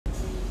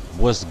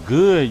What's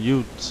good,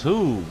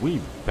 YouTube? We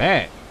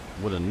back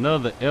with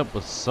another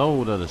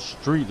episode of the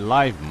Street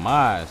Life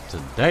Mods.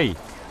 Today,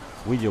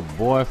 we your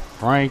boy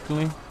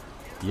Franklin.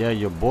 Yeah,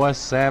 your boy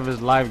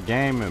Savage Life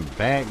Gaming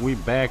back. We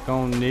back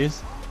on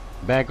this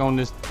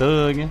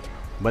thugging.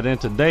 But in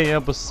today's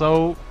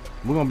episode,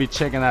 we're gonna be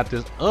checking out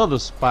this other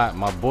spot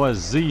my boy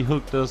Z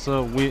hooked us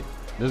up with.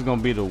 This is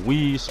gonna be the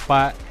weed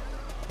spot.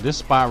 This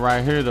spot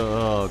right here,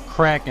 the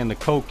crack and the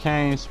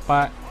cocaine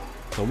spot.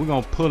 So we're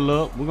gonna pull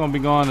up. We're gonna be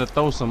going to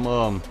throw some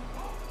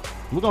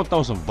we're gonna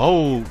throw some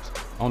Vogues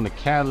on the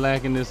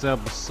Cadillac in this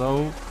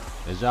episode.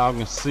 As y'all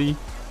can see,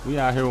 we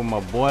out here with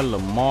my boy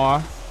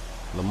Lamar.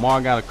 Lamar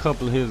got a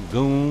couple of his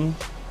goons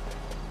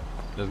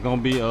that's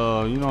gonna be you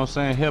know what I'm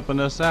saying,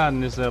 helping us out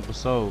in this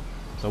episode.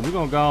 So we're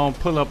gonna go on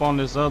pull up on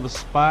this other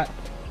spot.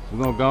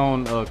 We're gonna go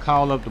on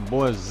call up the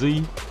boy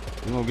Z.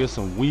 We're gonna get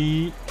some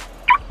weed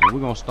and we're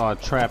gonna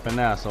start trapping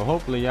out. So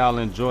hopefully y'all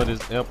enjoy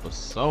this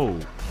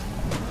episode.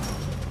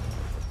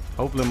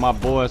 Hopefully my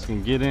boys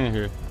can get in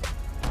here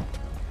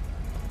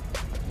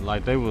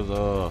like they was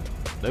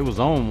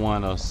on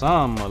one or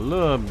something a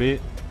little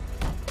bit.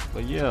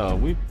 But yeah,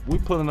 we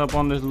pulling up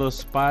on this little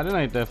spot. It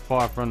ain't that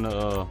far from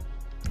the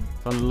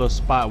little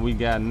spot we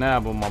got now.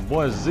 But my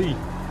boy Z,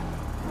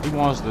 he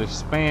wants to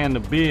expand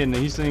the business.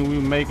 He seen we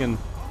were making,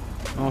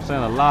 you know what I'm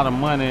saying, a lot of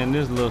money in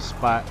this little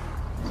spot.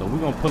 So we're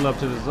gonna pull up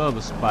to this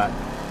other spot.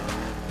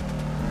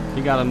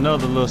 He got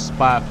another little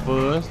spot for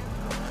us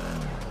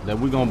that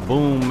we're gonna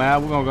boom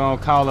out. We're gonna go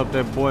and call up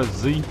that boy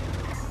Z,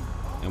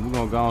 and we're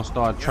gonna go and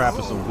start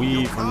trapping some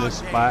weed from this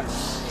spot.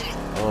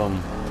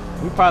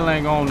 We probably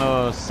ain't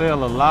gonna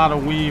sell a lot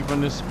of weed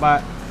from this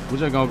spot. We're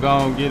just gonna go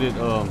and get it,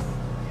 you know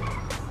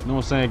what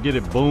I'm saying, get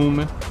it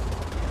booming.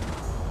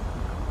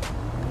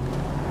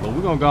 But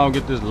we're gonna go and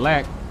get this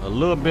lack a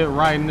little bit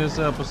right in this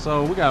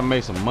episode. We gotta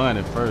make some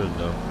money first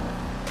though.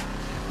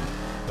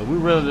 But we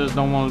really just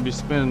don't want to be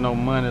spending no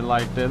money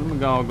like that. Let me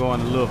go and go in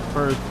a little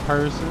first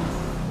person.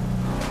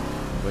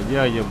 But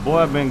yeah, your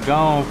boy been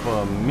gone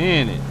for a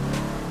minute.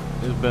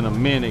 It's been a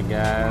minute,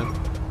 guys.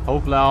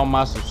 Hopefully all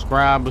my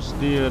subscribers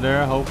still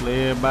there. Hopefully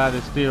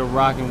everybody's still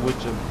rocking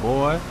with your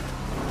boy.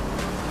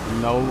 You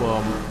know,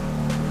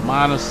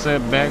 minor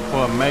setback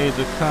for a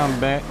major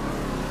comeback.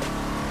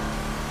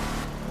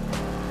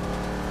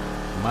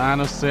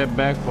 Minor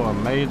setback for a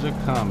major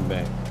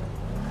comeback.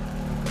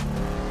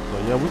 So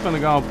yeah, we're gonna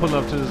go and pull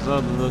up to this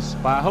other little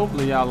spot.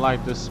 Hopefully y'all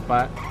like this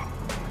spot.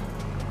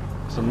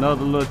 It's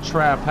another little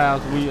trap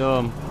house we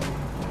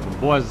the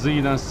boy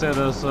Z done set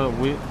us up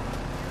with.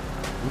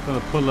 We're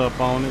gonna pull up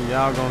on it.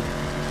 Y'all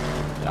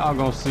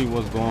gonna see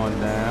what's going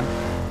down.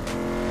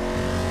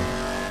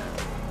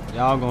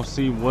 Y'all gonna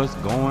see what's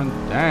going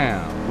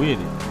down with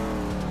it.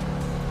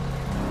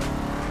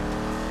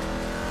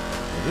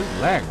 Well,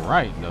 this lag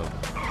right though.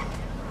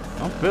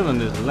 I'm feeling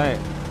this lag.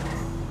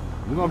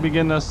 We're gonna be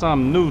getting us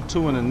something new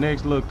too in the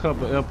next little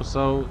couple of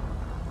episodes.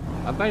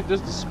 I think this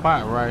is the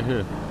spot right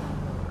here,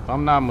 if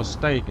I'm not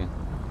mistaken.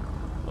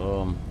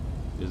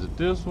 Is it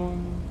this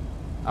one?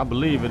 I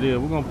believe it is.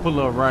 We're gonna pull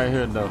up right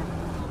here though.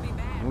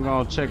 We're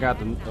gonna check out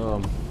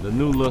the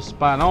new little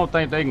spot. I don't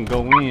think they can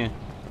go in,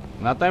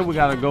 and I think we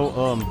gotta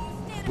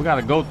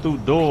go through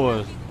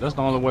doors. That's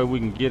the only way we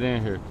can get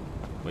in here.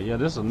 But yeah,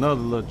 this is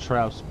another little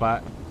trap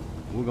spot.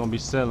 We're gonna be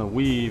selling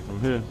weed from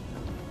here.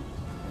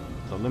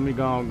 So let me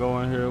go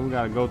in here. We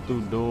gotta go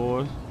through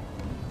doors,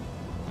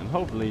 and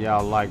hopefully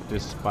y'all like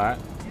this spot.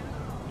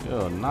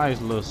 Yeah,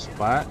 nice little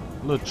spot,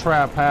 little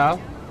trap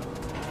house.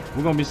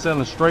 We're gonna be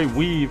selling straight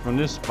weed from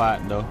this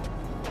spot though.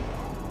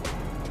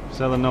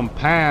 Selling them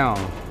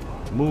pounds,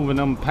 moving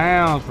them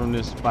pounds from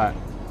this spot.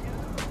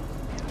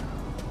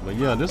 But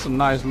yeah, this is a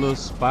nice little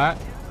spot,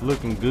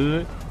 looking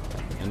good.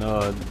 And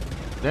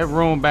that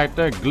room back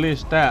there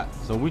glitched out,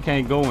 so we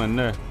can't go in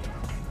there.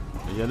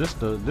 But yeah, this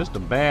the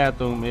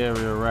bathroom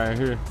area right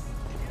here.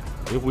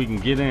 If we can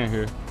get in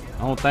here,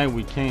 I don't think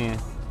we can.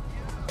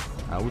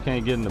 We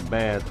can't get in the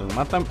bathroom.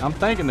 I'm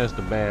thinking that's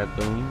the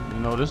bathroom. You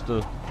know, this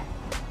the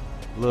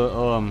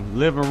little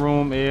living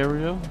room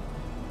area.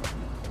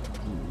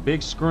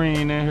 Big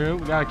screen in here.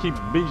 We gotta keep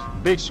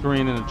big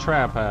screen in the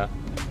trap house.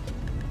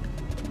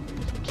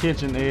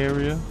 Kitchen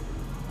area.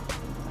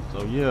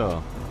 So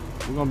yeah,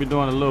 we're gonna be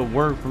doing a little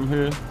work from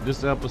here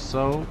this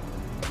episode.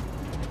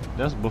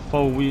 That's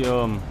before we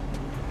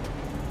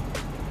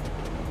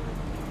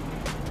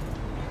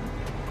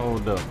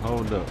hold up,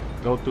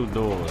 go through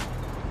doors.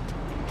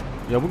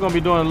 Yeah, we're gonna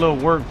be doing a little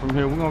work from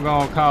here. We're gonna go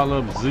and call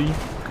up Z.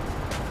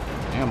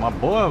 Damn, my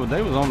boy,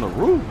 they was on the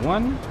roof,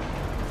 wasn't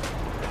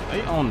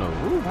they? On the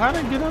roof? How'd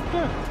they get up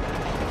there?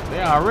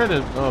 They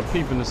already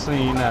peeping the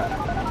scene out.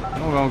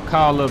 We're gonna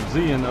call up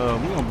Z and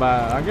we're gonna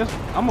buy, I guess,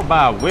 I'm gonna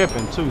buy a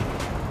weapon too.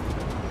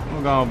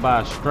 I'm gonna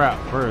buy a strap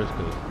first,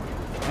 cause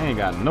I ain't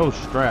got no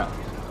straps.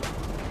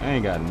 I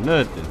ain't got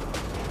nothing.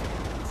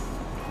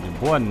 Your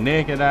boy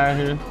naked out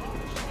here.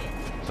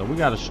 So we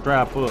gotta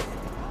strap up.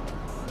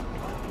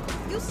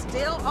 You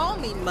still owe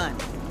me money.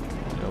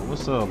 Yo,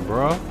 what's up,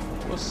 bro?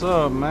 What's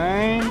up,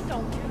 man?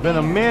 Been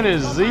a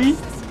minute, Z.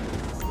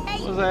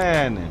 What's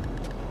happening?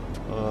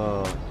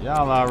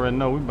 Y'all already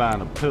know we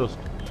buying a pistol.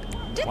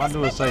 Why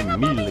do it say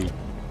melee?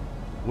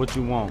 What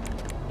you want?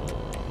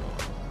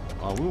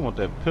 Oh, we want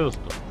that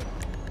pistol.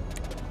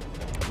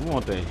 We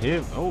want that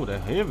heavy. Oh,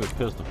 that heavy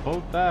pistol,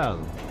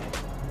 4,000.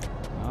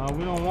 No,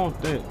 we don't want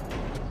that.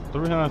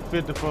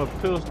 350 for a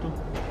pistol.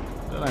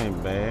 That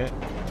ain't bad.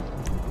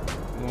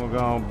 We're gonna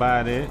go and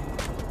buy that.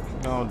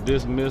 We're gonna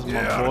dismiss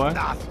my boy.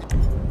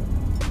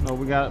 No,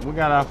 we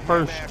got our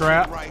first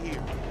strap. Right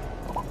here.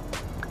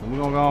 And we're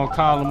gonna go and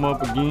call him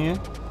up again.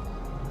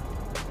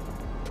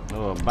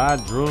 Buy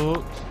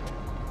drugs.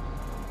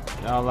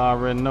 Y'all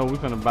already know we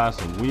finna buy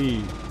some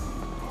weed.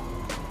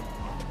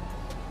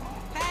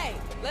 Hey,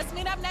 let's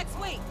meet up next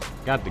week.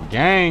 Got the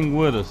gang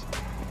with us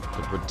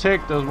to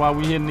protect us while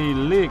we hitting these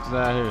licks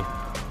out here.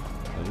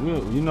 'Cause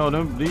you know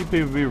these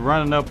people be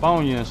running up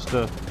on you and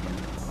stuff,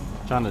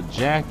 trying to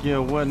jack you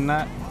or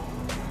whatnot.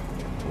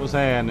 What's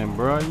happening,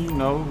 bro? You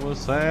know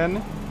what's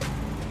happening.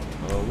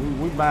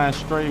 We buying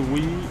straight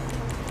weed.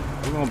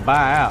 We're gonna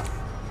buy out.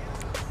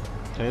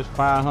 Okay, it's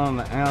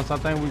 500 an ounce. I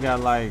think we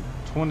got like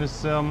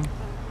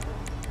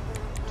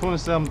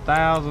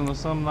 27,000 or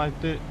something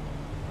like that.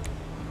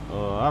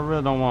 I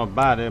really don't want to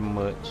buy that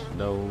much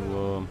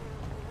though.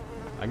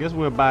 I guess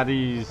we'll buy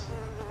these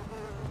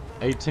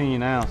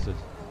 18 ounces.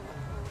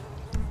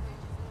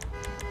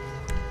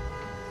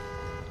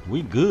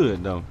 We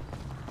good though.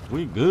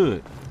 We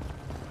good.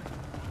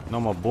 You know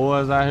my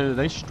boys out here,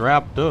 they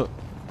strapped up.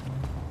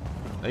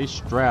 They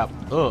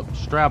strapped up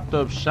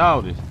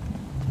shouted.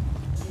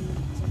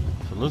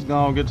 So let's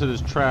go and get to this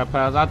trap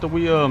house. After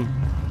we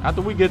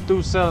get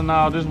through selling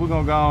all this, we're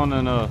gonna go on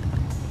and we're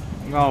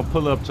gonna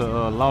pull up to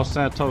Los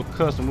Santos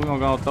Custom. We're gonna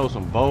go and throw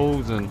some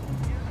Vogues and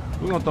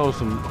we're gonna throw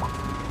some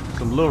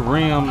little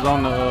rims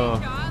on the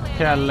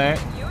Cadillac.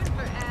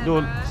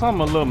 Do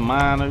something a little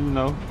minor, you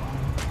know.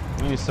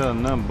 We ain't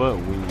selling nothing but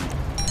weed.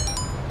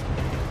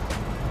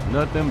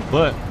 Nothing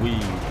but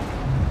weed.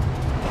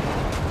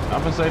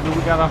 I'm gonna say, do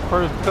we got our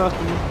first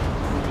customer?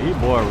 These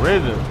boys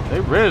they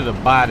ready to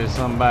body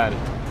somebody.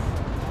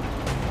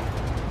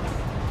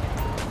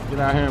 Get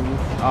out here.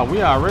 Oh,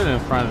 we already in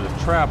front of the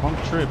trap. I'm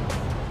tripping.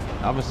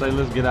 I'm gonna say,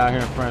 let's get out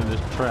here in front of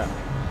this trap.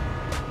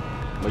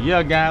 But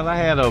yeah, guys, I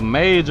had a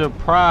major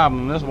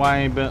problem. That's why I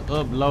ain't been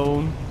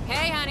uploading.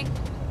 Hey, honey.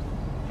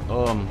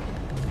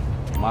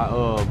 My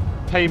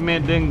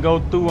payment didn't go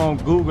through on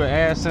Google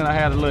AdSense. I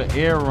had a little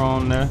error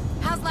on there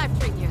How's life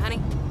treating you,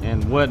 honey?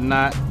 and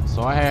whatnot.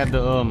 So I had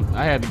to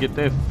get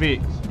that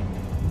fixed.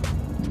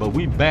 But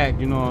we back,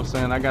 you know what I'm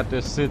saying? I got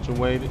this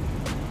situated.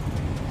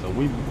 So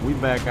we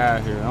back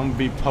out here. I'm gonna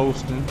be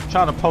posting.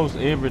 Try to post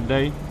every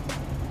day.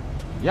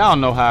 Y'all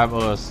know how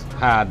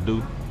I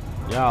do.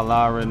 Y'all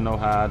already know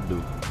how I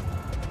do.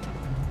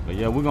 But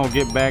yeah, we're gonna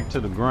get back to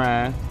the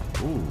grind.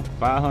 Ooh,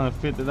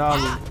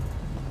 $550.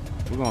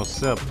 We're gonna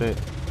accept that.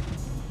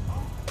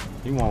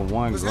 He want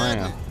 1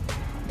 gram.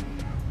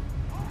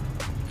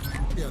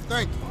 Yeah,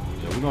 thank you.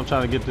 Yeah, we're gonna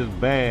try to get this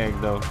bag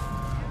though.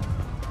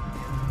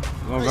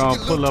 We're gonna go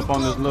and pull up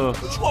on this little.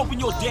 You open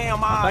your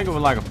damn I eyes. think it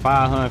was like a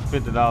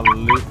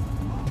 $550 lick.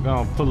 We're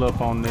gonna pull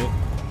up on that.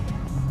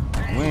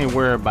 We ain't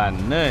worried about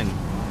nothing.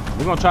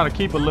 We're gonna try to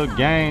keep a little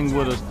gang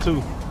with us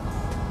too.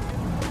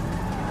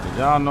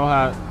 Y'all know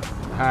how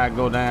it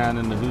go down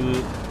in the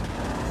hood.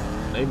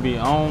 They be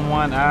on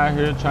one out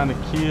here trying to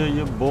kill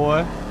your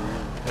boy.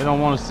 They don't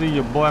want to see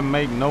your boy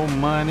make no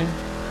money.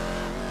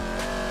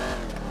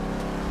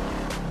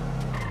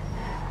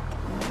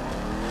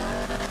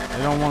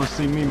 They don't want to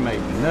see me make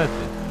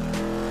nothing.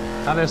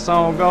 How that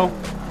song go?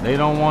 They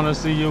don't want to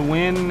see you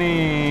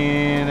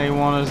winning. They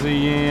want to see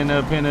you in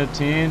the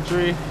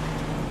penitentiary.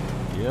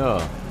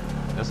 Yeah,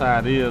 that's how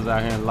it is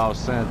out here in Los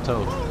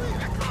Santos.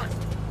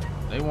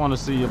 They want to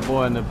see your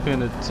boy in the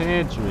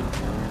penitentiary.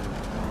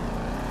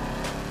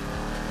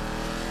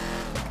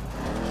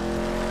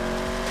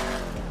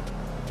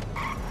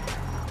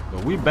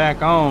 But we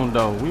back on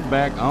though. We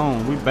back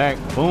on. We back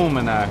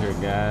booming out here,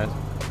 guys.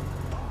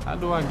 How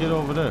do I get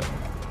over there?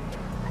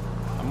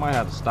 I might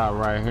have to stop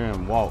right here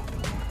and walk.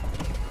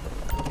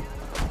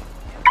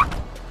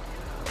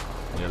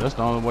 Yeah, that's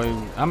the only way.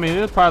 I mean,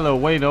 there's probably a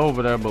way to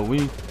over there, but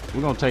we're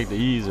gonna take the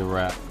easy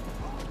route.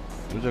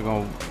 We're just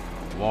gonna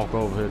walk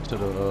over here to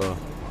the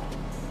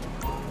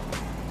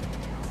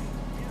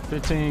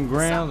 15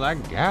 grams. I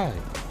got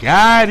it.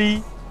 Got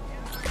it.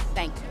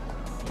 Thank you.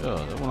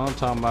 Yeah, that's what I'm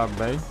talking about,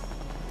 babe.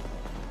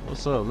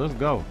 What's up? Let's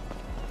go.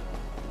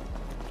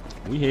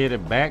 We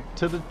headed back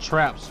to the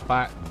trap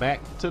spot.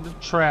 Back to the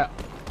trap.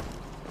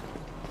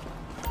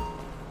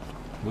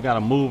 We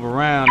gotta move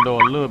around though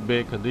a little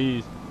bit, cause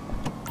these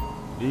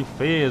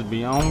feds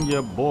be on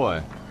your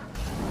boy.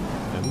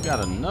 And we got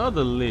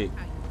another lick.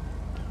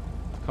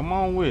 Come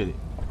on with it.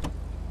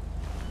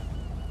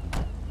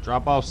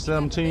 Drop off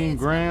 17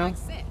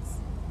 grams.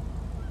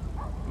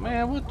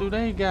 Man, what do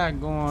they got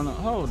going on?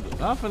 Hold it.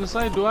 I'm finna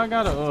say, do I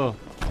gotta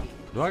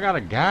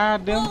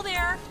guide them? Hold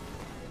there.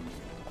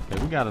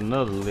 Okay, we got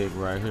another lick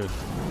right here.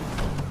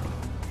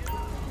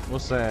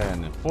 What's that?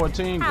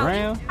 14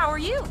 grams? How are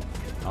you?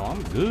 Oh,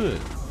 I'm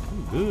good.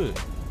 I'm good.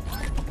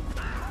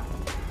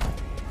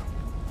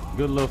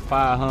 Good little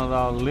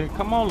 $500 lick.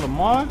 Come on,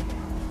 Lamar.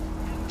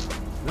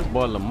 This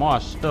boy Lamar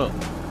stuck.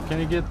 Can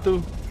he get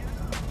through?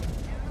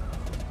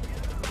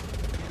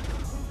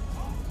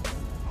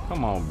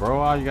 Come on, bro.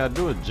 All you gotta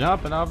do is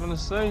jump it off in the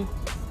safe.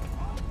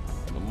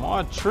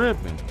 Lamar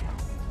tripping.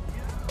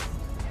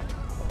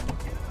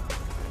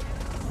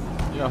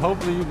 Yeah,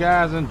 hopefully you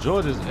guys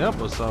enjoy this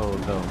episode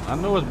though. I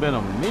know it's been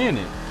a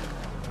minute.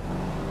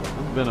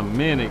 It's been a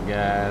minute,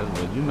 guys,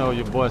 but you know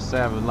your boy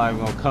Savage Life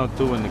gonna come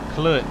through in the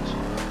clutch.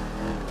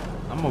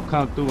 I'm gonna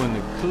come through in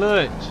the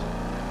clutch.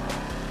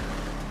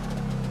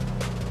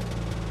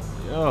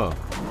 Yeah.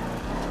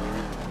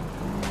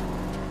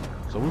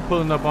 So we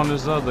pulling up on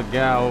this other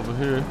guy over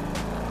here.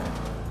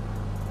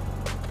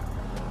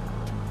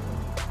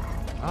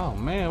 Oh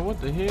man, what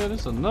the hell?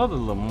 This another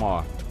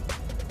Lamar.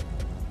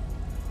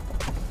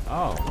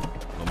 Oh,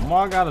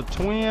 Lamar got a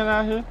twin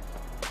out here?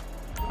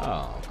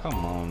 Oh,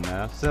 come on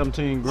now.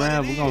 17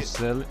 grand, we're gonna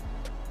sell it.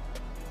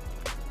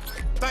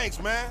 Thanks,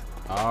 man.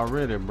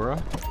 Already, bro.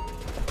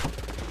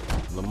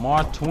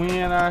 Lamar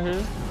twin out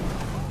here.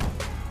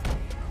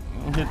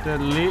 Gonna hit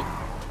that lick.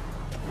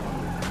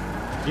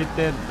 Get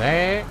that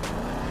bag.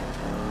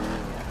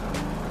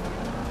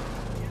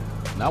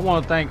 And I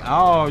want to thank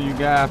all you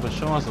guys for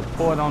showing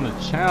support on the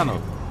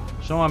channel.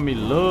 Showing me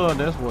love,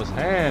 that's what's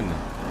happening.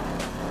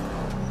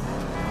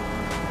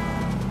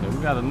 Okay,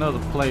 we got another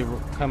play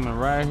coming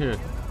right here.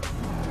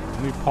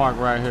 Let me park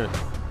right here.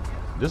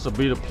 This will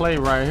be the play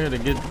right here to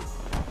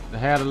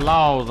have the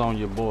laws on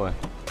your boy.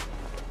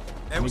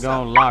 Hey, We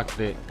gonna lock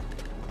that.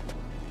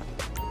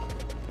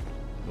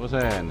 What's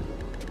happening?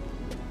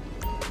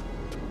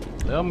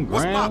 11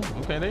 What's grand?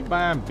 poppin'? Okay, they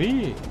buying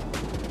big.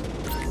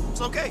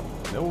 It's okay.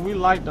 That's what we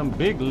like, them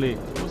big licks.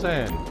 What's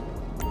happening?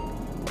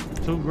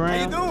 2 How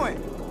grand? you doing?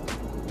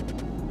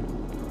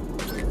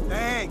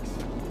 Thanks.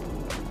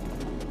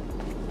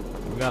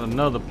 We got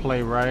another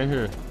play right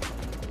here.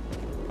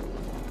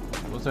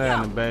 What's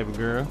happening, baby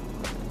girl?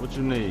 What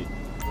you need?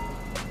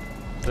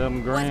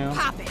 7 grand?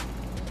 What's poppin'?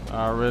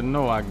 I already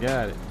know I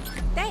got it.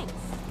 Thanks.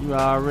 You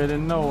already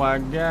know I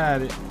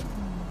got it.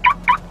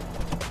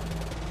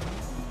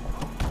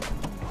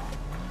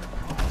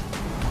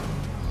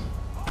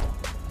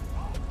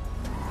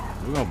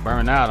 We're gonna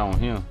burn out on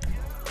him.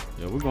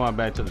 Yeah, we're going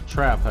back to the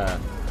trap house.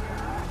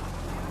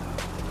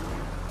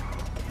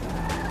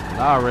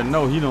 I already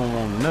know he don't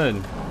want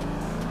nothing.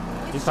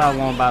 He probably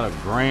want about a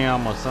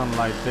gram or something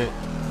like that.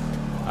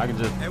 I can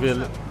just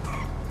feel it.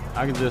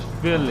 I can just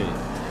feel it.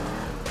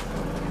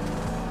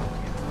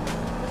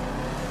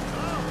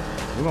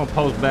 We're gonna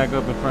post back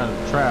up in front of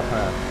the trap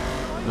house.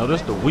 No,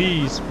 this the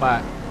weed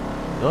spot.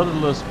 The other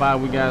little spot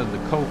we got is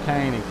the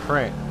cocaine and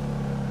crack.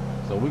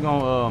 So we're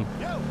gonna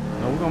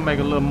we're gonna make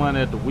a little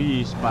money at the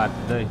weed spot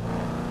today.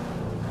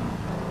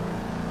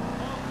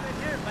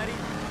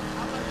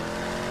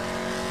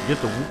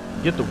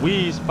 Get the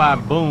weed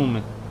spot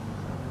booming.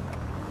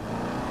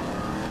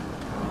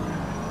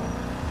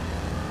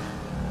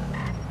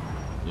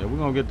 Yeah, we're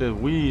gonna get this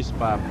weed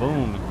spot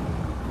booming.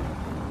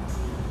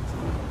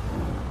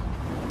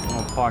 I'm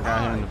gonna park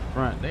out here in the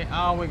front. They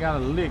always got a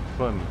lick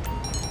for me.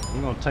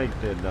 We're gonna take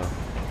that though.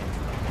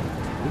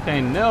 We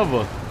can't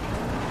never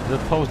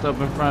just post up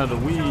in front of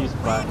the weed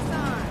spot.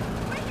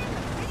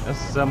 That's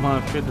a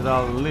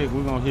 $750 lick.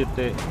 We're gonna hit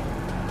that.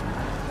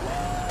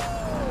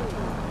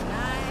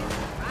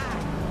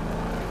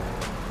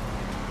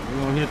 We're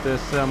gonna hit that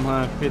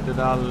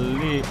 $750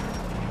 lick.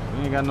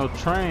 We ain't got no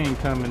train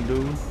coming,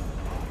 dude.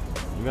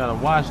 You gotta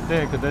watch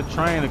that, cause that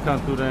train will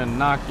come through there and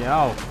knock you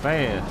off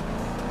fast.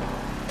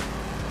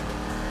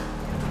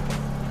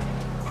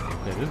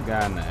 Okay, this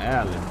guy in the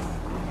alley.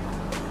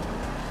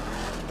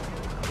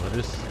 Well,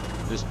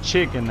 this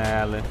chick in the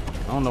alley.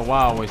 I don't know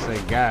why I always say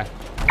guy.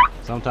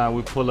 Sometimes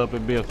we pull up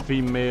and be a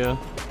female.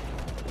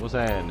 What's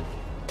happening?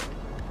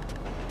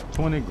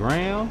 20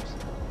 grams?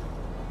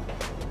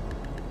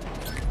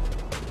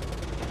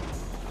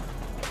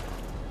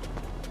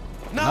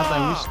 No. I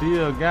think we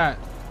still got.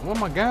 Where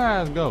my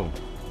guys go?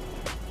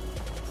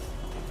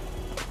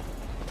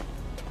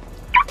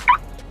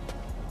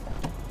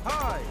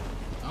 Hi.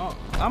 Oh,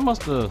 I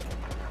must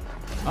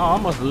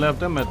have left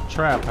them at the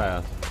trap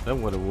house. That's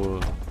what it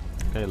was.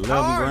 Okay, 11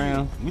 How are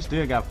grand. We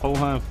still got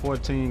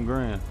 414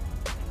 grand.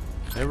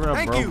 Hey, real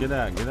Thank bro, you. get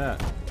out, get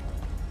out.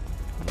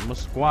 I'm a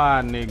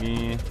squad nigga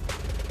in.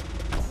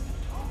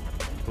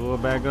 Pull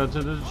back up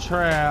to the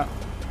trap.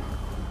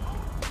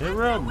 Hey,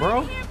 real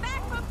bro.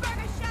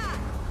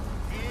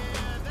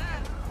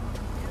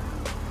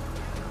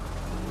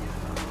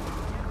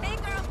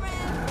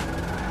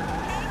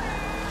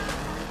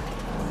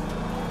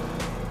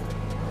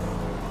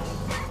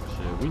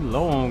 We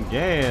low on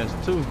gas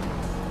too.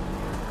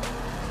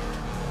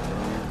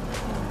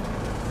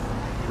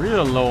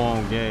 Real low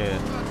on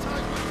gas.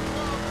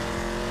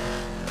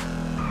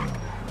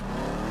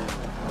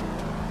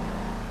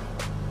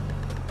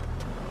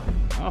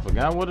 I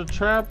forgot where the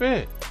trap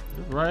at.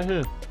 It's right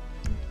here.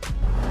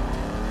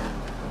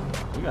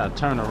 We gotta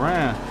turn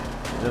around.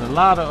 There's a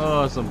lot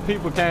of some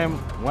people came.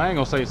 Well, I ain't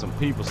gonna say some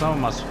people. Some of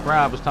my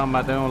subscribers talking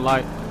about they don't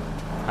like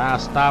How I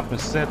stop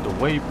and set the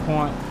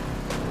waypoint.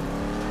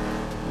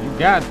 You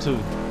got to.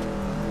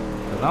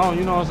 Cause I don't,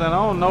 you know what I'm saying? I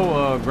don't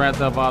know Grand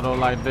Theft Auto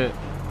like that.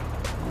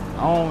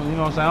 I don't, you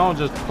know what I'm saying? I don't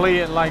just play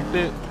it like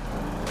that.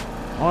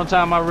 Only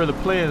time I really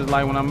play it is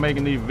like when I'm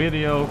making these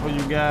videos for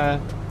you guys.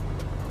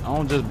 I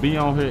don't just be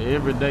on here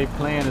every day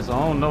playing it, so I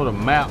don't know the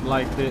map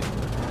like that.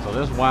 So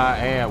that's why I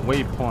add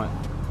waypoint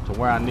to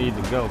where I need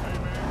to go.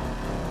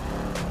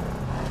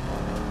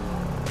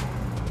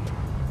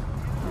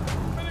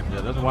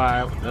 Yeah,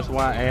 that's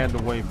why I add the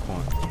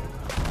waypoint.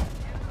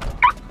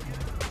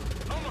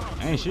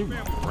 Ain't she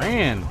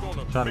ran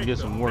trying to get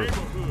some work.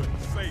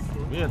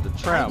 We at the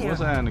trap.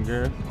 What's happening,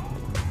 girl?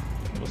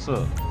 What's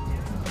up?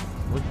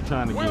 What you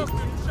trying to get?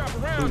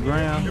 2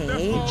 grams?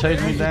 You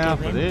chase me down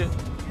for that?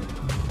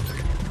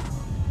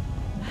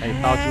 Hey,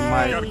 thought you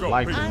might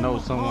like to know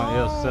someone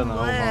else selling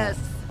over.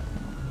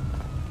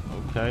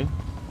 Okay.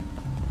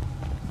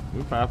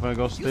 We probably finna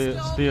go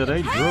steal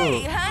they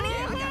drugs.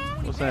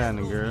 What's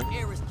happening, girl?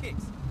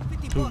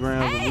 2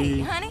 grams of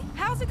weed. Honey,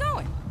 how's it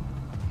going?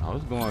 Oh,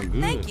 it's going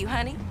good. Thank you,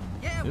 honey.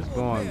 It's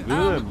going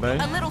good,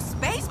 babe. A little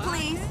space,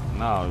 please.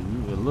 No,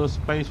 you a little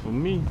space for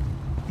me.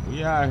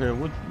 We out here.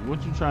 What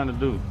you trying to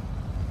do?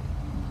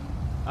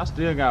 I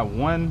still got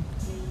one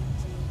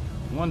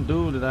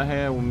dude that I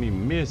had with me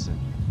missing.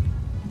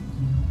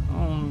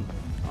 I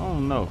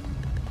don't know.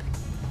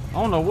 I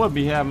don't know what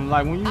be happening.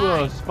 Like when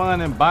you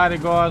spawning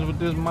bodyguards with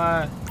this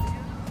mod,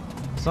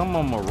 some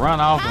of them will run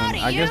off and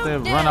I guess they'll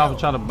run off and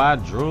try to buy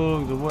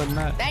drugs or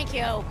whatnot. Thank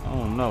you. I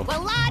don't know.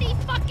 Well, Lottie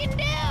fucking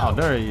do. Oh,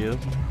 there he is.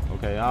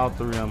 Okay, all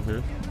 3 of them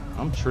here.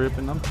 I'm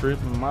tripping. My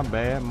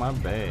bad.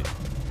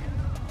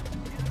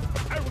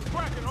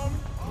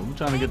 We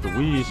trying to get the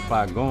weed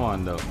spot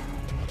going though.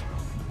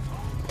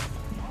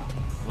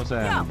 What's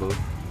happening, boo?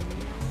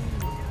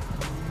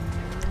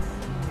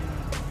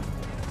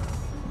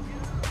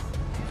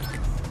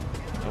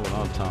 That's what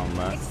I'm talking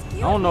about. I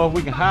don't know if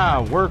we can hire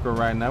a worker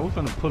right now. We're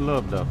finna pull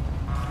up though.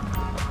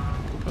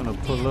 We're finna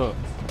pull up.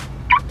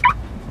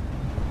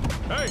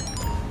 Hey.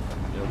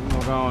 Yeah, we're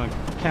gonna go on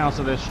and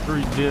cancel that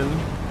street dealing.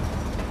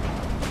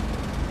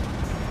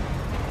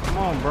 Come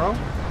on, bro.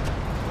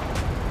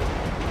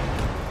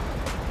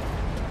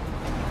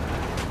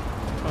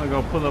 I'm gonna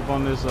go pull up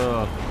on this,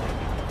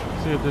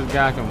 see if this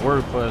guy can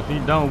work for us. If he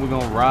don't, we're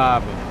gonna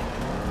rob him.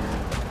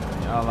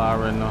 Y'all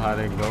already know how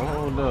they go.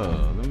 Hold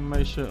up. Let me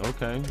make sure.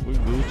 Okay, we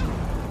Gucci.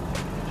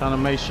 Trying to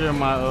make sure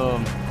my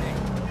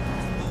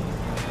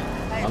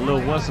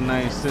little what's the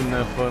name sitting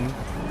there for me.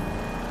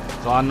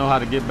 So I know how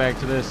to get back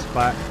to this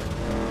spot.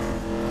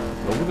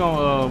 But we're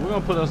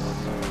gonna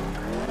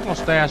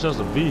stash us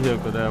a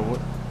vehicle there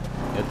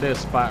at that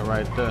spot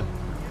right there.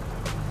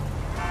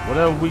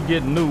 Whatever we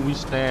get new, we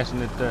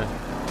stashing it there.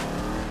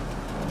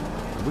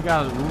 We're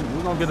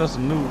gonna get us a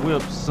new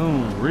whip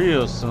soon,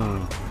 real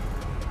soon.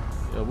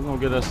 Yeah, we're gonna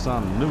get us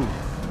something new.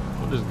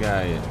 What this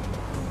guy at?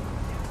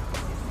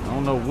 I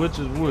don't know which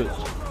is which.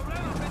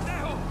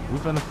 We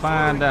finna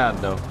find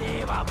out though.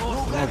 We're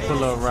gonna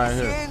pull up right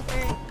here.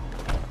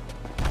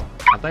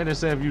 I think they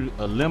said if you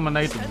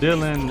eliminate the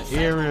dealer in the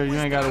area, you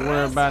ain't gotta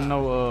worry about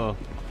no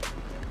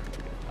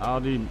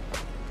all these.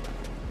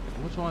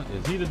 Which one?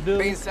 Is he the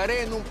dealer?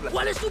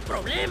 ¿Cuál es tu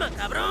problema,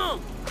 cabrón?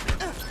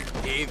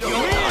 He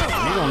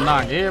gonna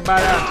knock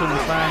everybody out till we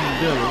find the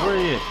dealer. Where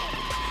he at?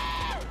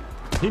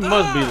 He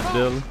must be the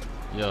dealer.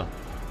 Yeah.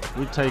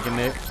 We taking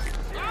that.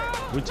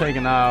 We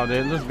taking all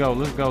that. Let's go.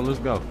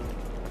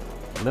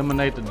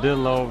 Eliminate the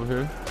dealer over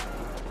here.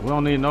 We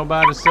don't need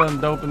nobody selling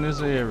dope in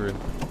this area.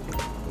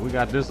 We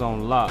got this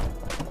on lock.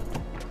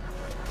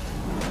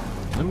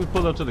 Let me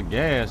pull up to the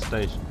gas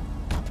station.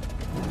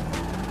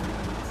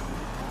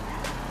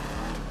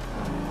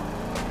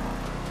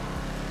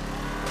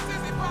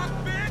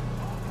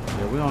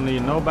 Yeah, we don't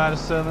need nobody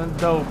selling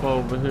dope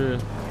over here.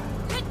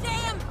 Good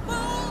damn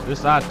fool.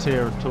 This our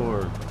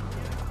territory.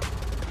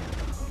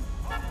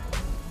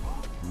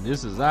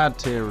 This is our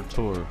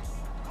territory.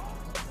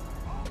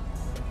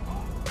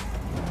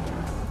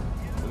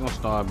 We're gonna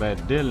start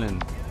back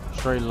dealing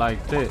straight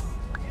like that.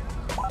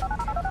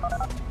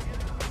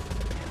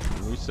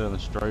 We selling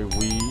straight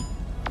weed,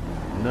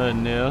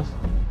 nothing else.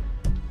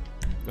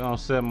 Gonna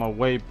set my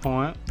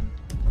waypoint.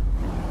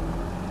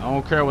 I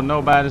don't care what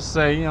nobody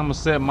say. I'm gonna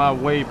set my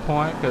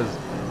waypoint because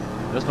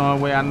that's the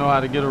only way I know how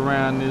to get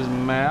around this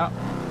map.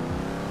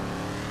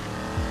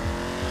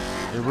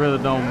 It really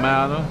don't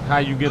matter how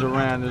you get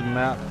around this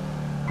map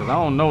because I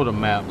don't know the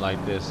map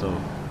like this. So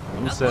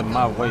let me set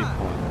my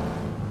waypoint.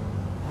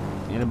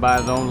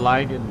 Anybody don't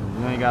like it,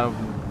 you ain't gotta.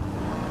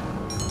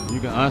 You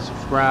can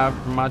unsubscribe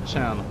from my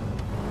channel.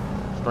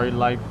 Straight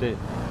like that.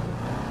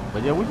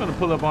 But yeah, we're gonna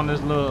pull up on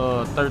this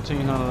little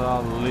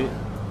 $1,300 lit.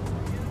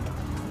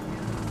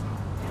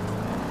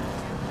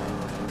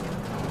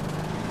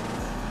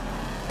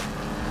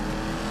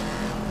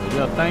 But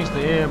yeah, thanks to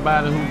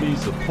everybody who be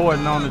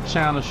supporting on the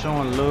channel,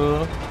 showing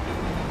love.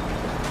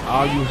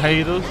 All you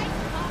haters,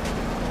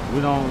 we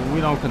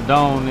don't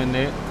condone in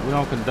that. We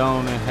don't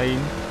condone in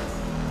hating.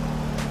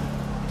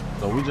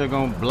 So we just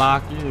gonna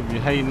block you if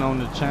you're hating on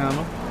the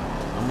channel.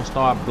 I'm gonna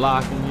start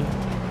blocking you.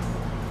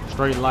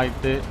 Straight like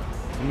that.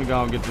 Let me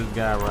go and get this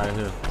guy right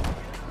here.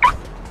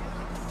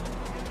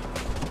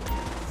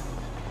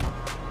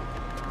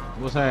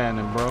 What's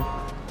happening, bro?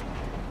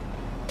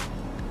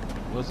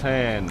 What's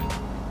happening?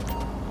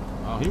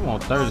 Oh, he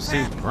want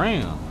 36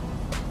 grand.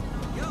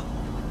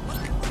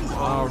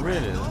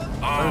 Already.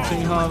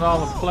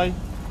 $1,300 play.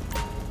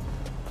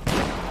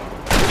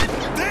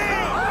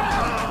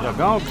 Yo,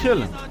 go on,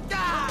 kill him.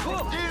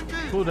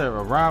 Who that? A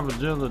rival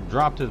dealer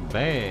dropped his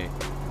bag.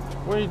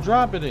 Where he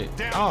drop it at?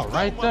 Oh,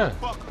 right there.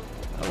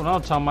 That's what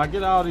I'm talking about.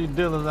 Get all these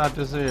dealers out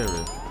this area.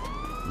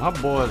 My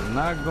boy is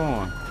not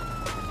going.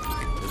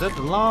 Is that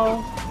the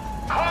law?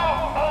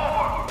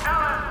 Oh,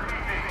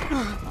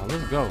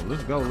 let's go.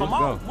 Let's go. Let's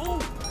go.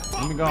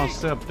 Let me go and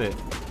accept that.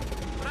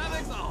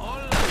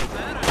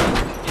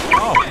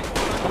 Oh,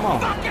 come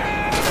on.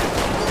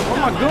 Where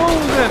my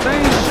goons at? They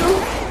ain't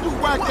shoot. You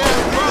whack ass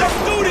brother. Let's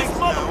do this,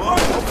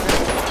 motherfucker.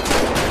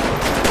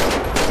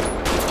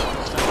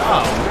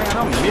 Oh man,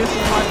 I'm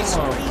missing my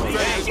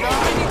motherfucker.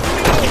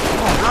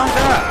 Come on, drop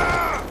that.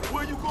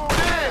 Where you going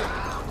there?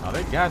 Oh,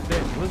 they got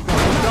that. Let's go.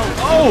 Let's go.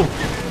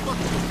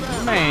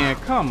 Oh, man,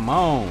 come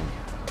on.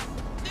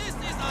 This is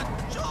a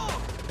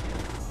joke.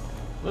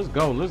 Let's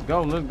go. Let's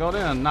go. Let's go. They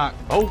done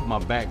knocked both my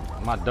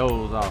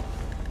doors off.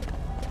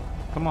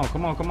 Come on,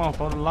 come on, come on.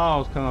 Before the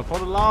laws come. Before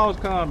the laws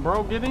come,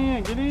 bro. Get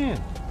in. Get in.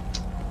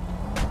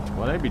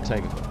 Well, they be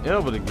taking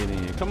forever to get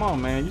in. Come on,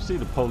 man. You see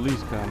the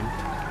police coming.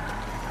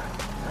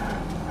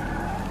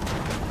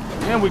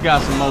 And we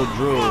got some more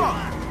drugs.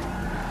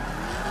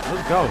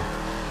 Let's go.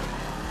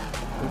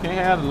 We can't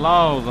have the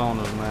laws on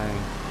us, man.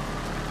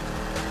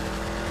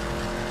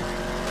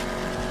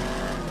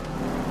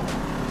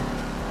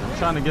 I'm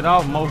trying to get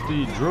off most of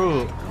these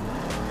drugs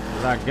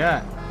that I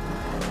got.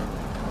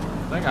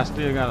 I think I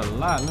still got a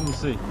lot. Let me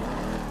see.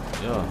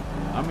 Yeah.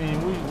 I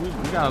mean, we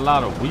got a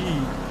lot of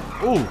weed.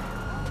 Ooh.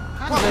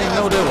 How did they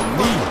know that was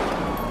me?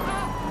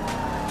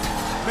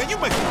 Man, you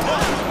make me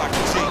look like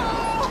a cheat.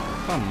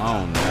 Come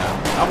on now.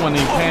 I wasn't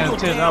even paying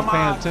attention. I was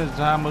paying attention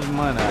to how much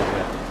money I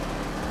got.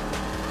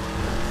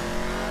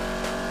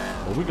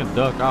 But we can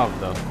duck off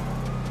though.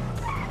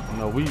 You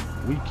know, we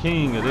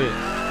king of this.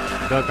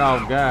 Duck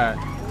off guy.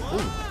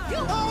 Ooh.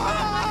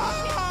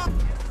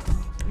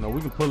 You know,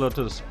 we can pull up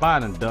to the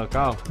spot and duck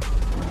off.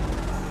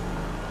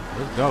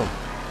 Let's go.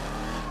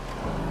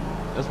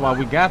 That's why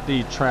we got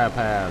these trap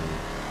houses.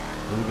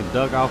 So we can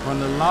duck off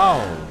under the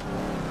laws.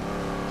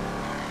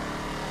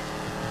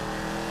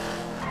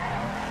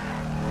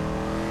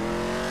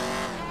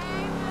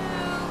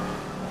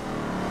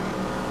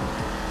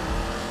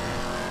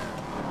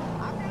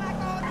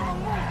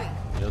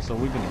 So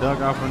we can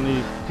duck off on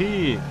these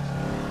pigs,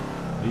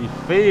 these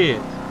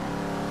feds.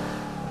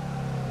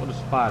 What a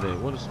spot at?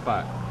 What a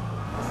spot?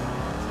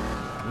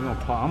 I'm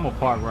gonna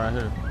park right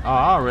here. Oh,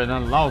 I already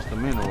done lost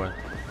them anyway.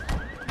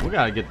 We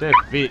gotta get that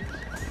fixed.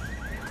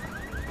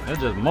 That's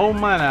just more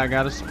money I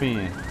gotta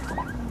spend.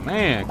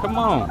 Man, come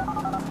on.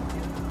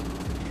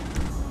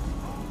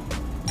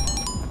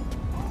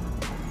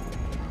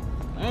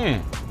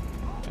 Man,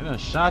 they done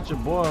shot your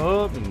boy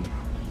up and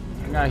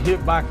got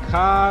hit by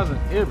cars and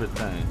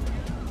everything.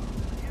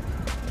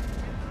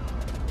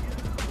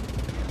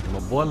 My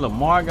boy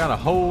Lamar got a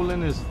hole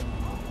in his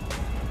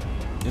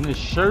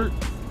shirt,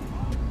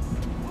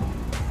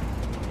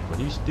 but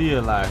he's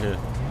still out here.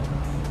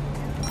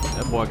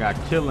 That boy got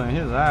killer in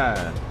his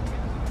eyes.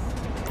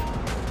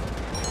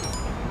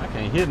 I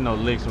can't hit no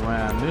licks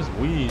around this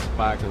weed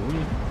spot because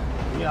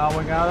we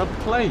always gotta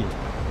play.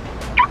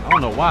 I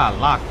don't know why I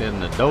locked it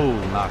and the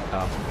doors knocked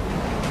off.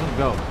 Let's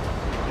go.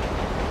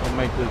 Let's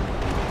make this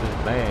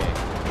bag.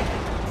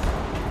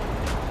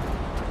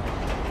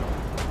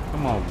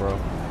 Come on, bro.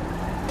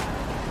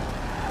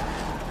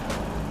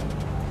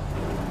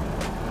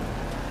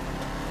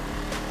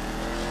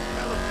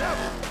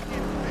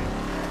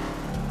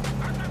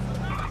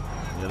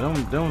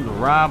 Them the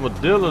rival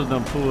dealers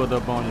done pulled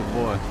up on your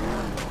boy.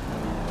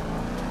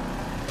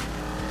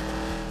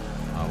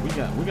 Oh,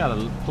 we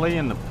gotta play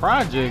in the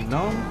project,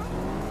 don't we?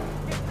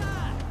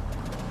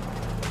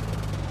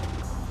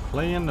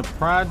 Play in the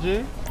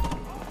project.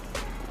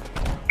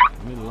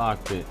 Let me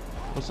lock that.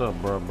 What's up,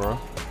 bro?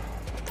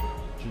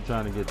 You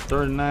trying to get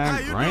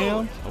 39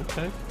 grams?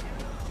 Okay.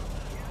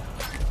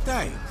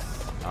 Thanks.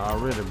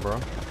 Already, bro.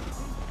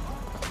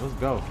 Let's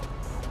go.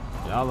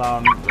 Y'all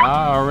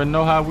already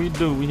know how we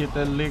do. We hit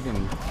that lick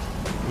and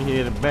we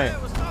headed back.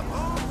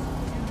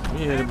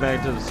 We headed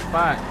back to the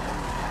spot.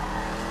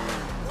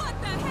 What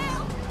the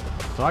hell?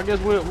 So I guess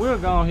we'll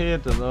go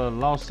ahead to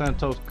Los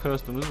Santos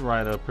Customs. It's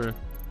right up here.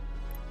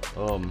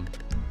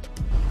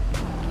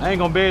 I ain't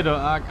gonna be able to.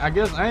 I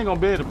guess I ain't gonna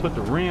be able to put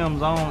the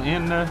rims on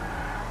in there.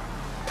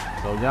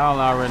 So y'all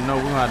already know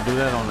we're gonna do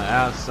that on the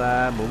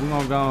outside. But we're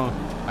gonna go.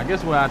 I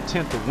guess where I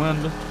tint the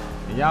windows.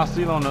 And y'all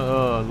see on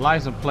the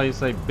license plate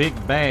say Big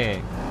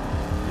Bag.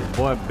 Your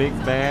boy Big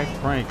Bag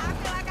Franklin.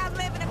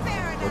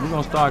 So we're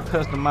gonna start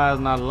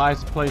customizing our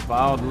license plate for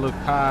all the little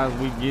cars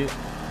we get.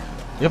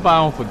 If I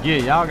don't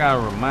forget, y'all gotta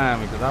remind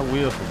me because I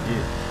will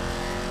forget.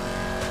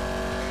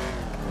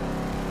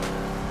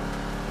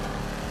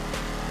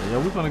 Yeah,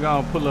 we gonna go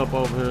and pull up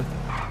over here.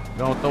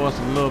 Gonna throw us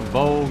some little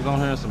Vogues on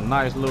here and some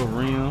nice little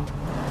rims.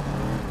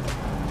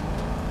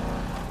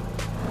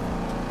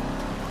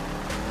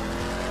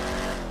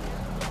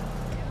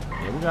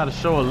 Yeah, we gotta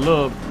show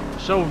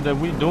that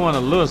we doing a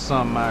little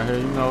something out here,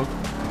 you know,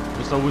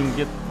 just so we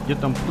can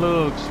get them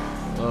plugs,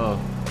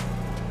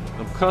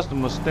 them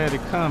customers steady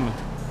coming.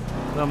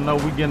 Let them know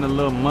we getting a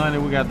little money.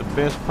 We got the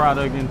best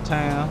product in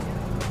town,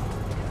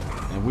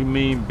 and we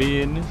mean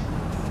business.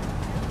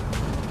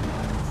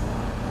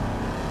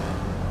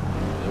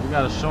 Yeah, we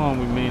gotta show them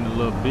we mean a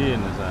little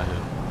business out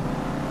here.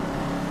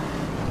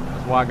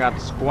 That's why I got the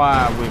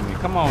squad with me.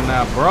 Come on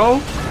now,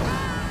 bro.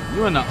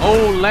 You in the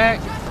old lack,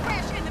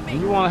 and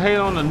you wanna hate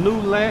on the new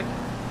lack?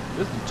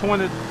 This is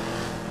 20.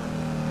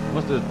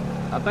 What's the?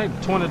 I think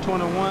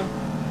 2021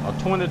 or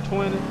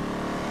 2020.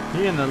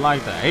 He in the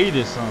like the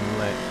 80 something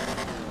lack.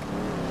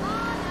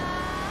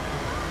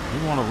 You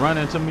wanna run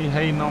into me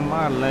hating on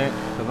my lack,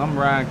 cause I'm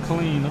riding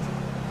cleaner.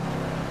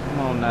 Come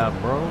on now,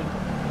 bro.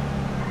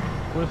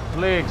 Quit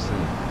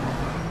flexing.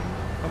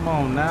 Come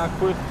on now,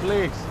 quit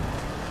flexing.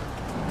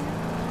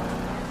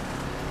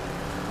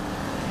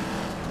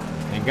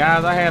 And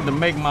guys, I had to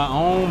make my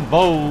own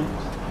Vogues,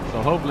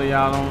 so hopefully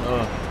y'all don't.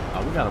 Oh,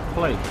 we got a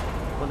plate.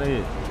 What they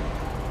is?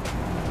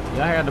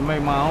 Yeah, I had to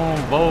make my own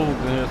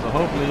Vogues in here, so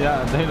hopefully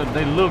y'all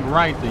they look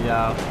right to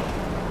y'all.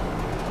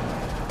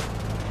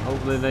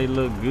 Hopefully they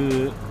look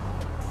good.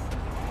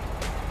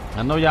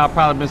 I know y'all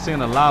probably been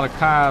seeing a lot of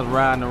cars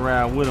riding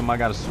around with them. I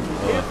gotta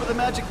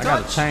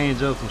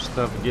change up some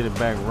stuff to get it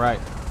back right.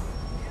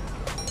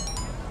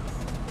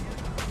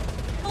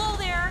 Hello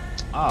there.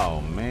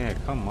 Oh man,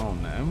 come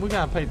on now. And we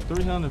gotta pay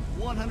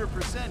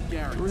 100%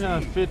 guaranteed.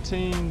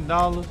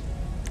 $315.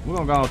 We're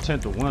gonna go and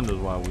tint the windows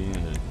while we in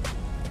here.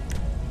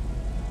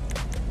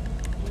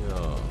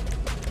 Yeah.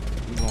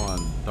 We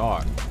going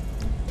dark.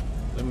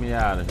 Let me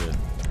out of here.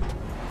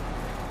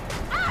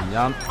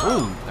 Y'all,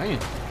 ooh, damn.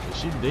 Is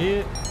she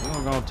dead?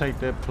 We're gonna take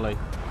that plate.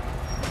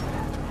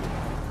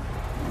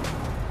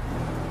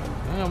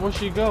 Damn, where'd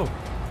she go?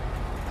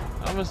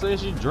 I'm gonna say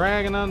she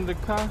dragging under the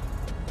car.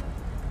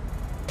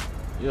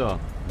 Yeah,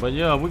 but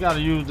yeah, we gotta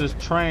use this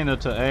trainer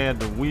to add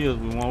the wheels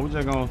we want. We're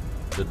just gonna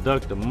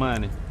deduct the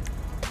money.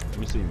 Let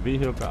me see,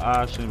 vehicle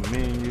option,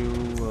 menu,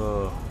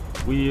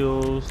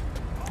 wheels.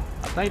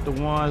 I think the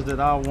ones that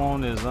I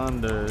want is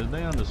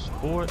they under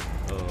sport?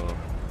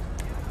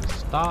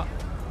 Stock?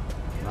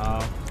 No.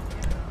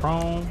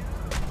 Chrome?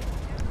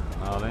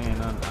 No, they ain't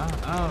under,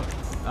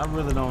 I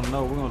really don't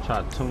know. We're gonna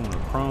try to tune the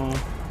chrome.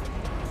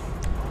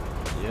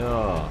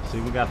 Yeah, see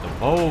we got the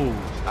Vogues.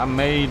 I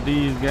made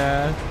these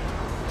guys.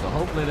 So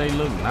hopefully they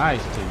look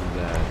nice to you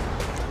guys.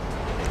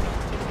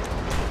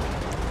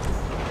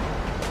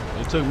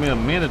 It took me a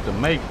minute to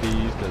make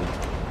these because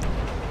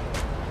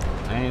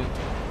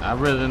I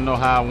really didn't know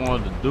how I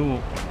wanted to do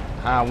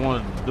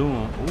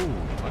them. Ooh,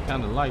 I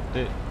kind of like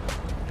that.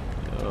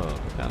 Yeah,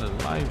 I kind of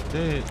like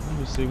that. Let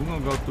me see. We're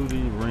gonna go through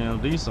these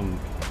rims.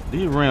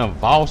 These rim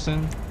Vogues.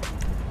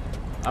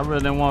 I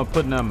really didn't want to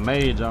put nothing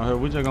major on here.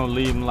 We're just gonna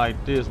leave them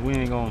like this. We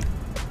ain't gonna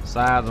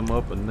size them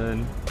up or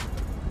nothing.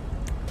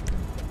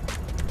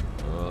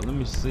 Let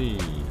me see.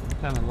 I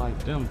kind of like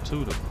them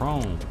too, the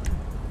chrome.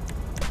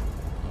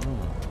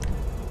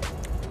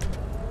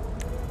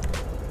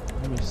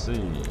 Let me see.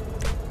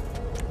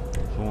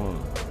 Which one?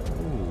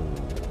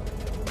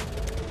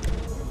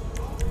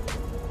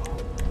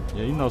 Ooh.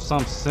 Yeah, you know,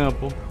 something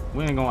simple.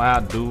 We ain't gonna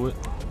outdo it.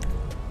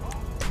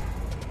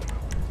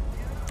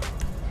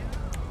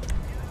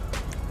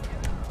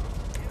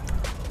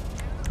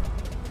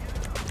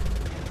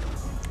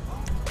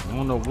 I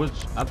don't know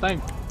which. I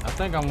think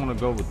I want to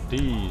go with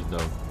these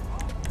though.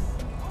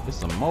 There's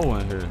some more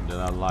in here that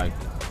I like.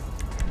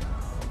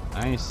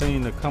 I ain't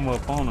seen to come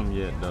up on them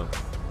yet though.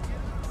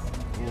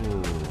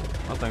 Ooh,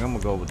 I think I'm gonna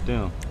go with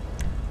them.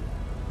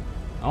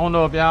 I don't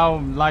know if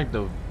y'all like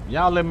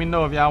y'all let me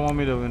know if y'all want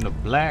me to in the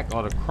black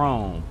or the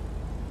chrome.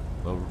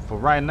 But for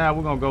right now,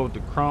 we're gonna go with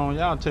the chrome.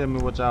 Y'all tell me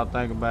what y'all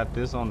think about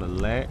this on the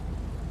lack.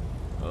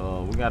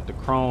 We got the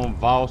chrome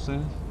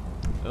Vogues.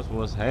 That's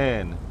what's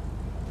happening.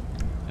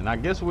 And I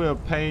guess we'll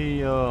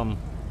pay,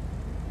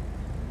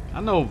 I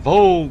know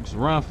Vogues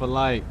run for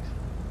like,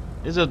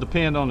 it just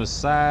depends on the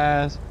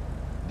size.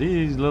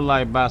 These look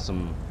like about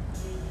some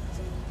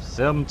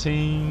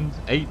 17s,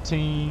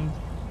 18s.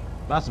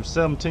 About some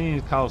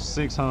 17s cost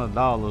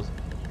 $600.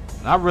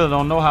 And I really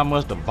don't know how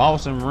much the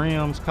Vogues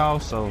rims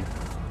cost, so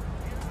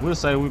we'll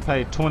say we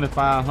paid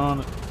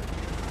 $2,500.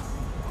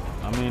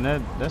 I mean,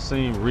 that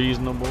seems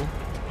reasonable.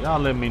 Y'all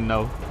let me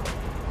know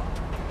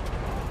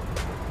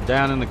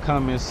down in the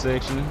comments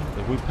section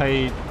if we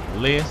paid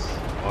less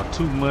or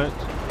too much.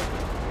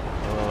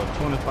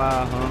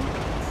 2,500.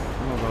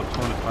 I'm gonna go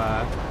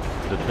 25.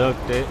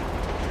 Deduct that.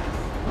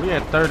 We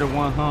at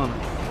 3,100.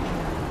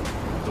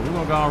 So we're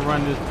gonna go and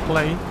run this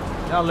play.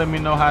 Y'all let me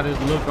know how this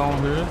look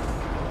on here.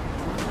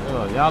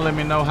 Y'all let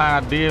me know how I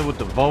did with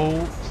the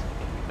Vogues.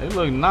 They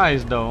look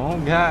nice though.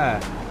 On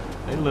God,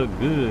 they look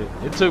good.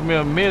 It took me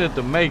a minute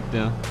to make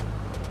them,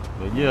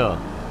 but yeah,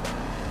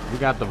 we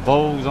got the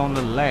Vogues on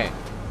the lack.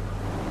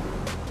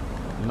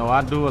 You know,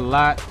 I do a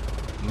lot.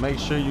 Make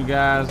sure you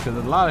guys, because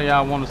a lot of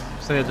y'all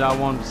said y'all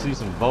wanted to see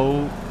some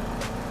Vogue.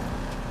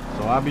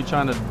 So I be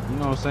trying to, you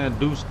know what I'm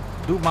saying,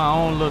 do my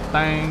own little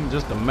thing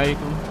just to make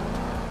them.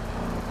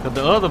 Cause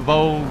the other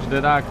Vogues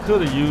that I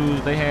could have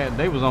used,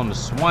 they was on the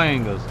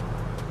swingers,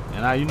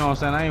 and you know what I'm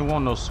saying, I ain't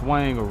want no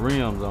swing or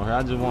rims on here.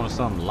 I just wanted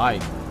something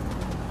light.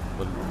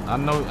 But I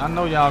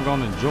know y'all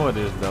gonna enjoy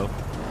this though.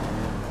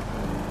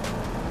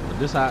 But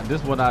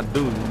this what I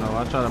do, you know.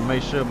 I try to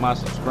make sure my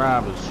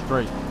subscribers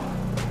straight.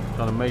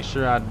 Try to make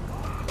sure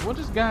what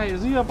this guy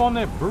is he up on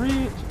that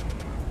bridge?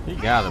 He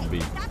gotta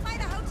be.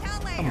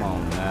 Come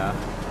on now.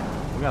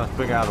 We gotta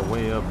figure out a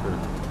way up here.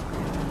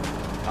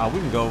 Oh, we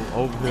can go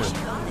over here.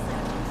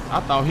 I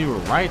thought he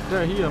was right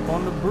there. He up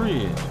on the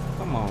bridge.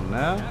 Come on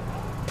now.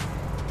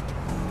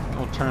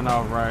 Gonna turn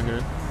off right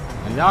here.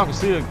 And y'all can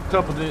see a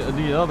couple of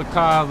the other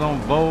cars on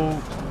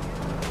Vogue.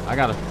 I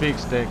gotta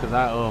fix that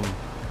because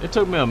it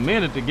took me a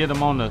minute to get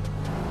them on the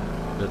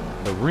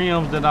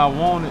rims that I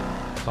wanted.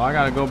 So I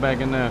gotta go back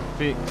in there and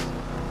fix.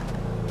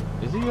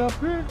 Is he up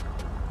here?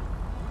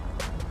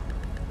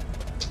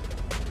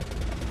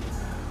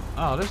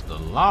 Oh, that's the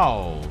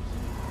laws.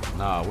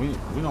 Nah, we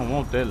don't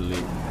want that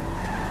lick.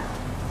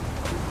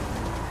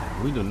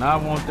 We do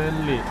not want that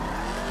lick.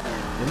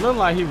 It looked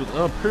like he was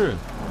up here.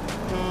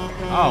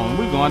 Oh, and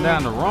we going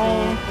down the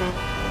wrong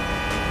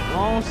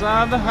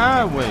side of the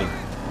highway.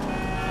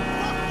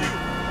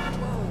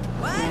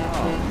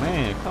 Oh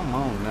man, come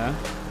on now.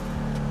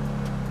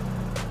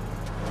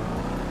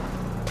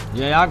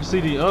 Yeah, y'all can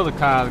see the other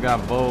cars got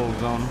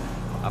Vogues on them.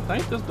 I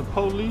think that's the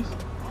police.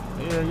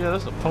 Yeah,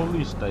 that's a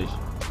police station.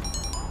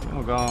 We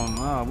don't go on.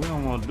 Nah, we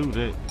don't want to do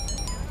that.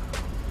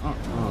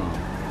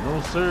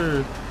 No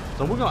sir.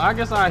 So I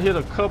guess I hit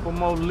a couple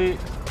more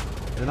licks,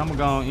 and I'm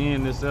gonna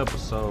end this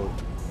episode.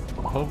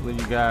 Hopefully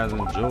you guys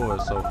enjoy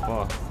it so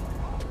far.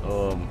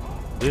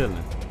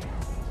 Dealing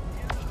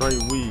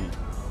straight weed.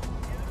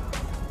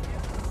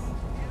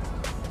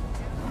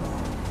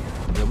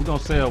 Yeah, we're gonna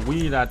sell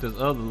weed at this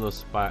other little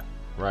spot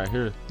right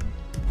here.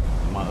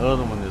 My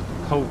other one is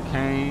the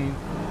cocaine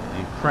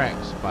and crack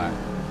spot.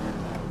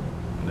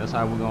 And that's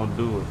how we're gonna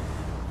do it.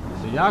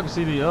 So y'all can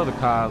see the other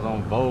cars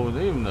on Vogue,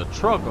 even the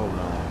truck over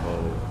there on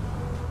Vogue.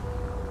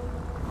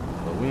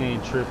 But we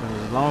ain't tripping.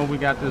 As long as we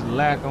got this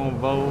lack on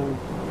Vogue,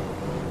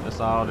 that's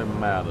all that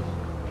matters.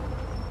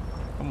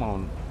 Come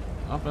on.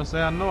 I'm gonna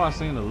say I know I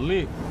seen a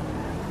lick.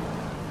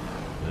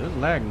 This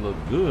lack look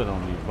good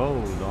on these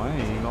Vogues though, I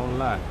ain't gonna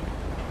lie.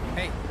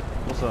 Hey.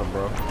 What's up,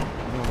 bro?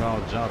 You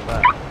gonna jump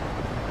out.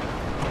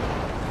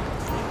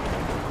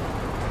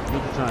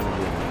 What you trying to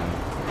get, man?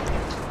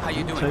 How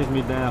you doing? Chase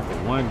me down for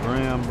 1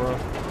 gram, bro.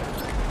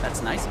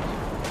 That's nice of you.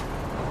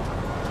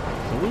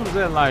 So we was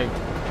at like,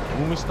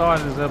 when we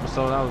started this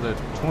episode, I was at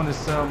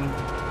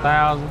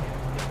 27,000.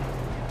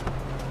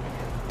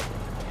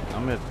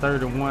 I'm at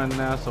 31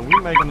 now, so we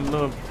making a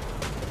little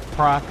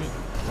profit.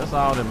 That's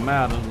all that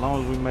matters, as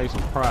long as we make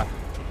some profit.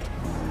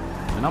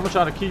 And I'm gonna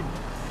try to keep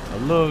a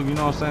little, you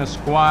know what I'm saying,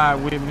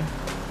 squad with me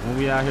when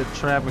we out here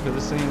trapping, because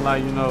it seems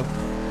like, you know,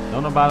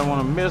 don't nobody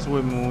want to mess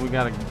with me when we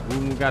got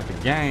the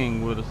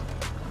gang with us.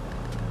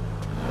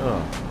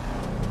 Yeah.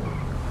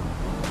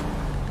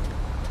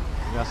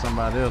 We got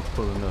somebody else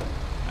pulling up.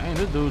 Dang,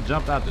 this dude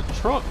jumped out the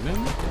truck, didn't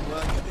he?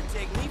 Well, you can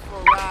take me for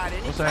a ride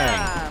What's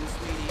anytime, that?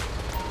 sweetie.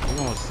 We're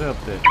gonna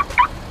accept that.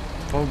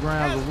 4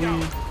 grams of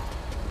weed.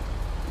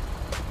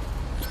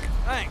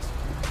 Thanks.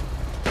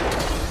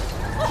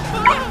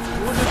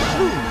 What is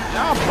shooting?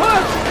 Y'all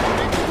bust!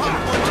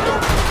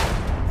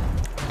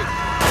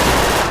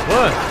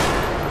 Bust!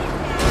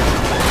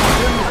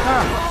 Get in the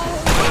car.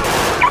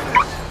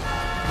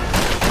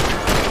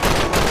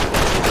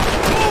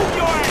 Move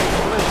your ass.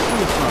 Let's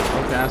shoot something.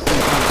 Okay, I see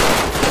something.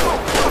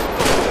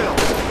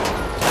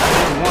 I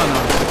see one of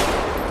them.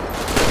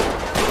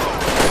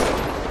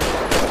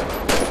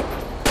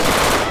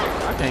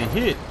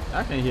 I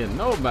can't hit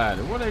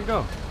nobody. Where they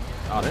go?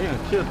 Oh, they done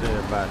killed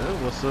everybody. That's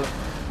what's up.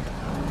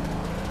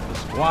 The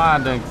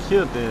squad done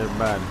killed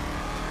everybody.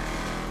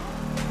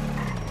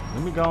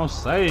 Let me go and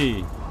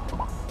save.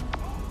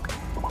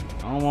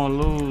 I don't want to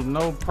lose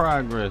no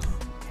progress.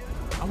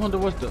 I wonder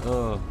what's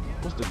the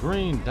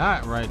green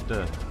dot right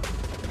there.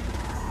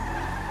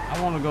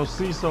 I want to go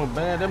see so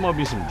bad. There must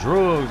be some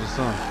drugs or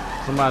something.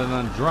 Somebody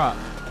done dropped.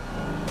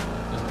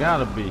 It's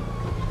gotta be.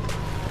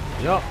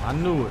 Yup, I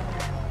knew it.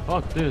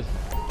 Fuck this.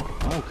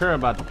 I don't care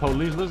about the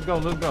police. Let's go.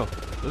 Let's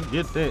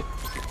get that.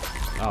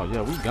 Oh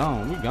yeah, we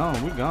gone.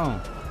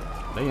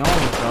 They on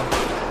us though.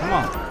 Come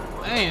on.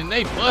 Man,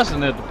 they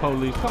busting at the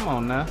police. Come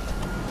on now.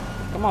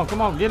 Come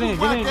on. Get in.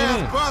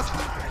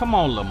 Come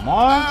on,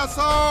 Lamar.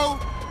 Asshole.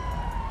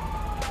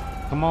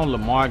 Come on,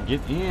 Lamar.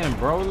 Get in,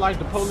 bro. Like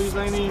the police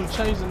ain't even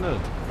chasing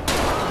us.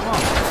 Come on.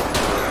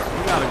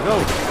 We gotta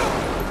go.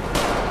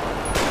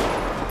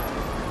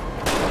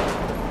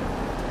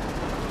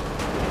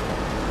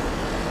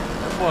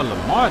 Boy,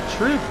 Lamar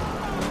tripping.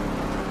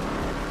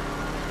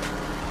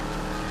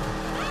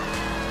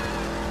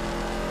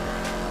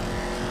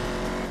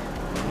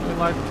 Look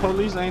like the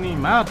police ain't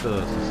even out to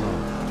us or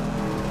something.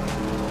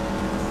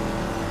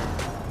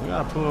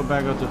 gotta pull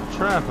back up to the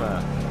trap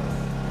house.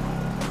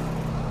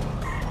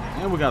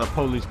 And we got a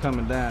police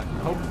coming down.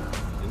 Hope,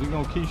 is he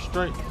gonna keep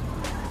straight?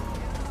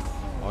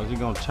 Or is he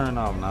gonna turn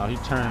off now? He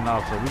turning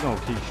off, so we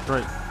gonna keep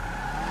straight.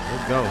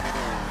 Let's go.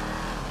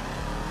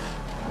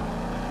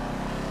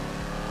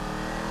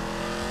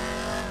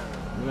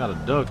 We gotta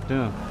duck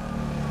them.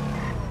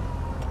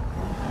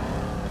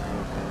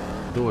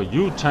 Do a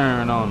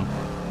U-turn on them.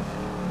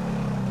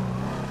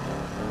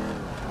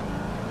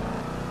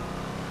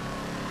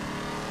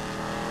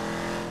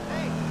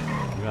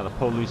 We got a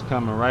police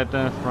coming right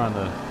there in front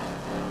of us.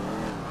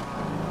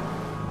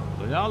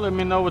 So y'all let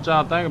me know what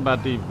y'all think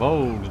about these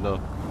Vogues though.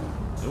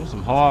 It was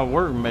some hard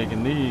work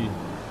making these.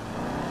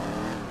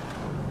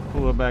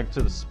 Pull it back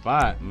to the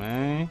spot,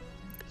 man.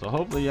 So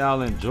hopefully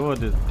y'all enjoyed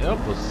this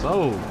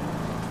episode.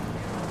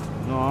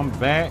 You know, I'm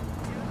back.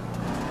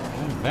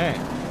 I'm back.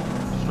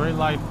 Straight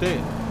like that.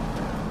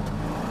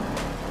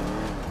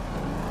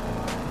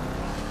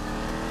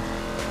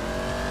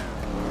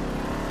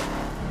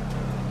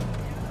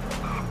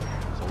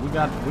 So we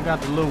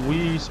got the little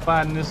weed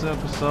spot in this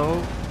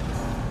episode.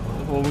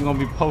 That's what we're gonna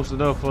be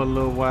posted up for a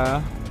little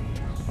while.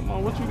 Come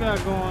on, what you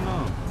got going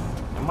on?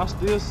 Am I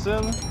still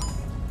selling?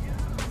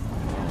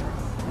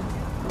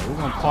 We're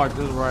gonna park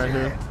this right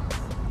here.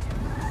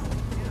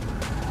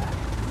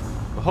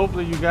 But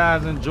hopefully you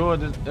guys enjoyed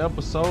this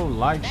episode.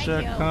 Like,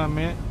 share,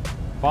 comment.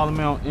 Follow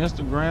me on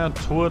Instagram,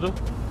 Twitter.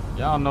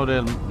 Y'all know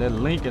that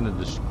link in the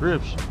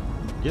description.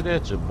 Get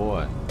at your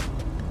boy.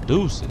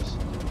 Deuces.